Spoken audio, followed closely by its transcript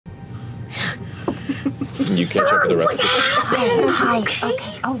Can you catch up with the rest of us? Hi.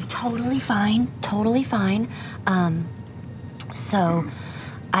 Okay. Oh, totally fine. Totally fine. So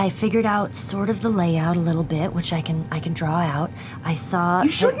I figured out sort of the layout a little bit, which I can draw out. I saw. You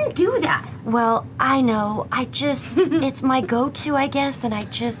shouldn't do that. Well, I know. It's my go-to, I guess, and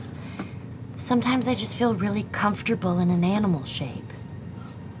sometimes I just feel really comfortable in an animal shape.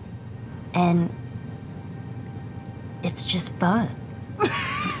 And it's just fun.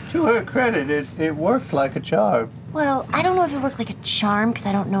 To her credit, it worked like a charm. Well, I don't know if it worked like a charm, because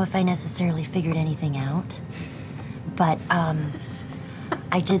I don't know if I necessarily figured anything out. But,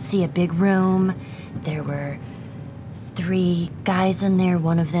 I did see a big room. There were 3 guys in there.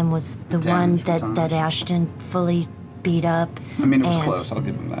 One of them was the one that Ashton fully beat up. I mean, it was close. I'll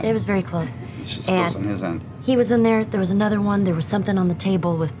give him that. It was very close. It's just close on his end. He was in there. There was another one. There was something on the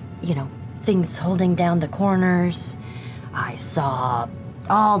table with, things holding down the corners. I saw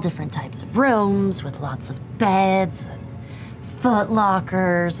all different types of rooms with lots of beds and foot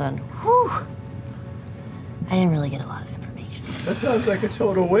lockers and whew. I didn't really get a lot of information. That sounds like a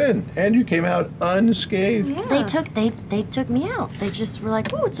total win. And you came out unscathed. Yeah. They took me out. They just were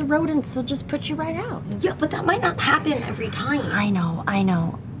like, oh, it's a rodent, so just put you right out. Yeah, but that might not happen every time. I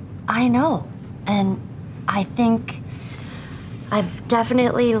know. And I think I've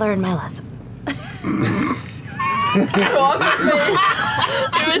definitely learned my lesson. It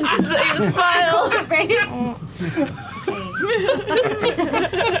was the same smile.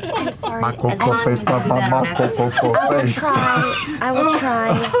 I'm sorry. My cocoa face, my cocoa face. I will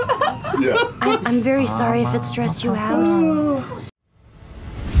try. Yeah. I'm very sorry if it stressed you out.